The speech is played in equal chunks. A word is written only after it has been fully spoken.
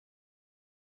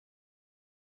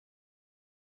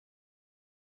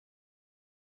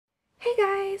Hey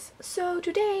guys! So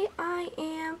today I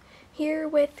am here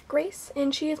with Grace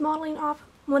and she is modeling off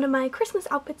one of my Christmas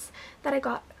outfits that I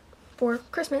got for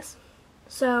Christmas.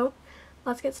 So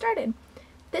let's get started.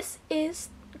 This is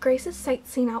Grace's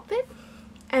sightseeing outfit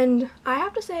and I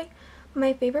have to say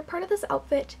my favorite part of this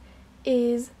outfit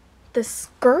is the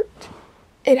skirt.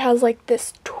 It has like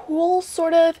this tulle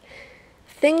sort of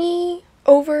thingy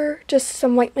over just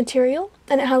some white material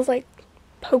and it has like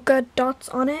polka dots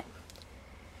on it.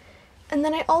 And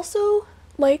then I also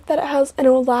like that it has an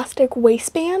elastic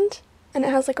waistband and it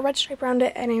has like a red stripe around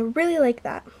it, and I really like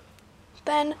that.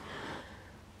 Then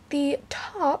the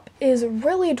top is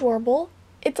really adorable.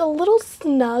 It's a little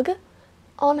snug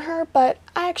on her, but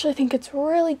I actually think it's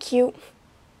really cute.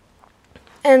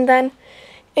 And then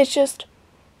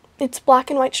it's black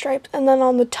and white stripes, and then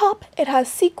on the top it has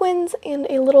sequins and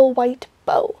a little white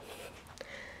bow.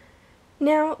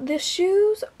 Now the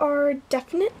shoes are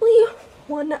definitely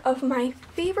one of my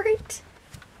favorite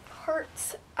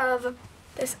parts of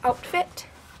this outfit.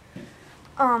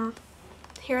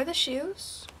 Here are the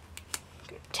shoes. I'm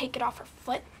gonna take it off her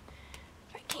foot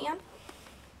if I can.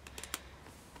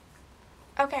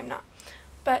 Okay, I'm not.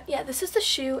 But yeah, this is the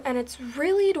shoe and it's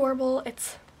really adorable.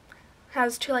 It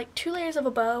has two layers of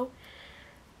a bow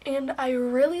and I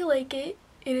really like it.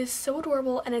 It is so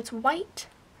adorable and it's white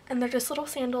and they're just little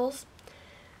sandals.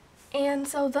 And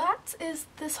so that is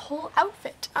this whole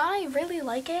outfit. I really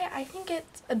like it. I think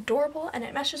it's adorable and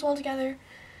it meshes well together.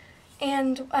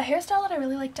 And a hairstyle that I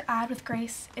really like to add with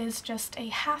Grace is just a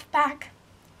half back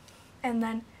and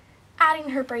then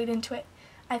adding her braid into it.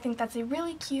 I think that's a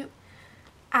really cute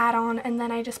add-on, and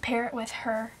then I just pair it with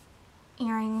her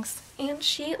earrings and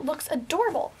she looks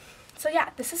adorable. So yeah,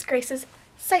 this is Grace's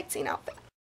sightseeing outfit.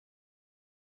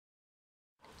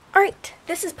 Alright,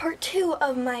 this is part 2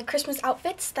 of my Christmas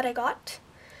outfits that I got.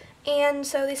 And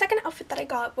so the second outfit that I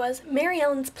got was Mary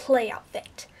Ellen's play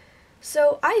outfit.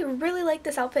 So I really like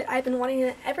this outfit. I've been wanting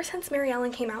it ever since Mary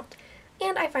Ellen came out,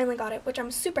 and I finally got it, which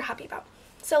I'm super happy about.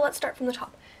 So let's start from the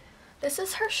top. This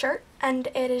is her shirt, and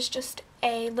it is just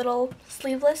a little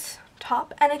sleeveless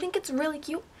top, and I think it's really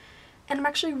cute. And I'm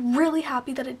actually really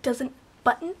happy that it doesn't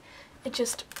button. It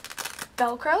just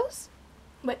velcros,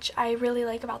 which I really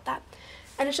like about that.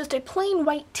 And it's just a plain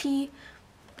white tee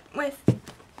with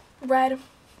red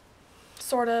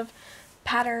sort of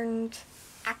patterned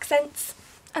accents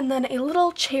and then a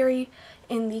little cherry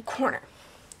in the corner.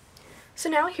 So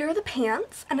now here are the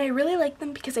pants, and I really like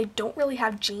them because I don't really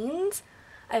have jeans.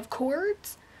 I have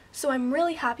cords, so I'm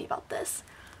really happy about this.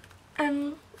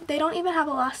 And they don't even have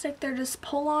elastic, they're just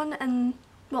pull-on, and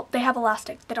well, they have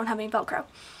elastic, they don't have any Velcro.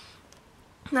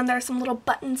 And then there are some little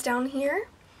buttons down here.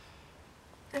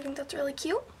 I think that's really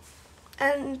cute.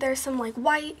 And there's some like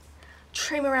white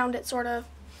trim around it sort of.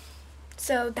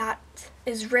 So that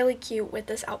is really cute with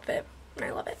this outfit and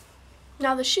I love it.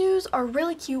 Now the shoes are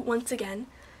really cute once again.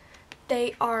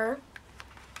 They are,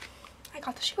 I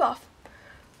got the shoe off,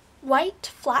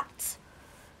 white flats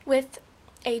with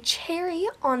a cherry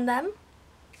on them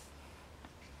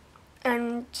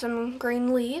and some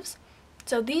green leaves.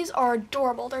 So these are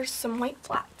adorable. There's some white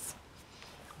flats.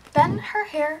 Then her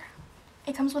hair,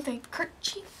 it comes with a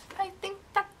kerchief, I think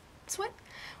that's what.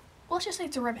 Well, let's just say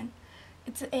it's a ribbon.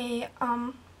 It's a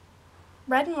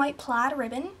red and white plaid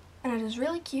ribbon, and it is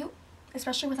really cute,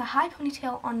 especially with a high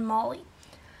ponytail on Molly.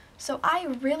 So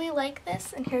I really like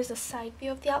this, and here's a side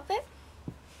view of the outfit.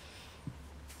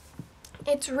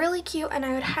 It's really cute, and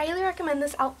I would highly recommend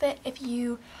this outfit if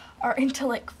you are into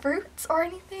like fruits or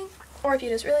anything, or if you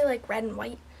just really like red and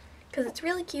white, because it's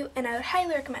really cute and I would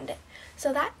highly recommend it.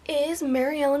 So that is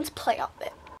Mary Ellen's play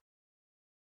outfit.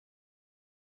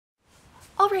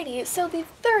 Alrighty, so the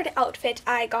third outfit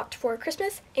I got for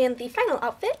Christmas and the final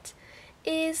outfit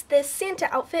is this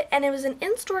Santa outfit, and it was an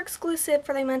in-store exclusive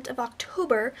for the month of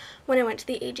October when I went to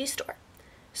the AG store.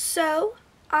 So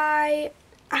I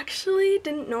actually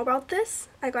didn't know about this.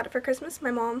 I got it for Christmas.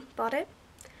 My mom bought it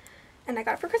and I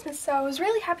got it for Christmas, so I was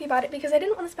really happy about it because I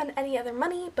didn't want to spend any other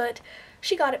money, but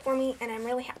she got it for me and I'm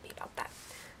really happy about that.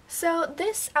 So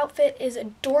this outfit is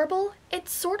adorable.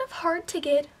 It's sort of hard to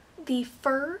get the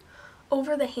fur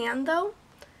over the hand though,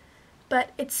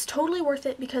 but it's totally worth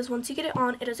it because once you get it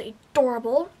on, it is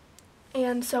adorable.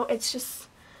 And so it's just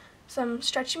some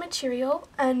stretchy material,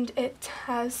 and it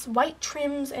has white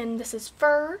trims, and this is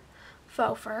fur,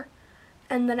 faux fur,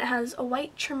 and then it has a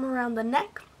white trim around the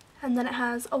neck, and then it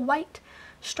has a white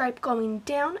stripe going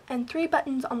down and 3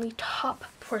 buttons on the top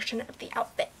portion of the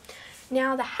outfit.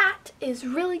 Now the hat is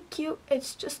really cute.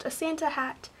 It's just a Santa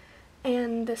hat,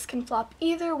 and this can flop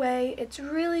either way. It's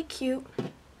really cute,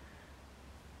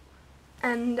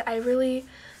 and I really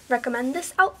recommend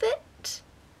this outfit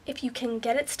if you can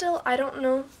get it still. I don't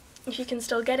know if you can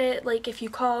still get it, like if you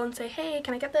call and say, hey,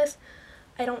 can I get this?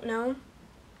 I don't know.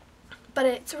 But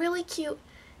it's really cute,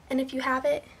 and if you have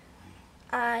it,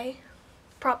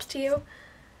 props to you.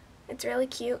 It's really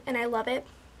cute, and I love it.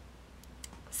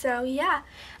 So yeah,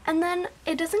 and then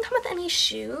it doesn't come with any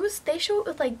shoes. They show it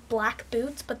with like black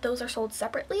boots, but those are sold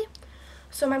separately.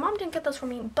 So my mom didn't get those for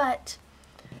me, but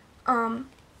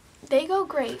they go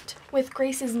great with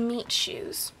Grace's meat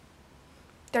shoes.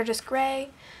 They're just gray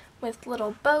with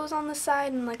little bows on the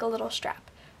side and like a little strap.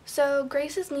 So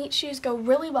Grace's meat shoes go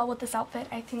really well with this outfit.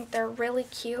 I think they're really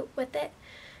cute with it.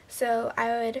 So I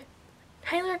would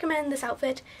highly recommend this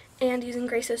outfit and using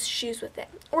Grace's shoes with it,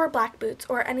 or black boots,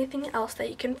 or anything else that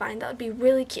you can find that would be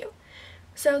really cute.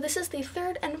 So this is the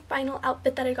third and final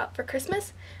outfit that I got for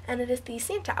Christmas, and it is the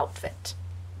Santa outfit.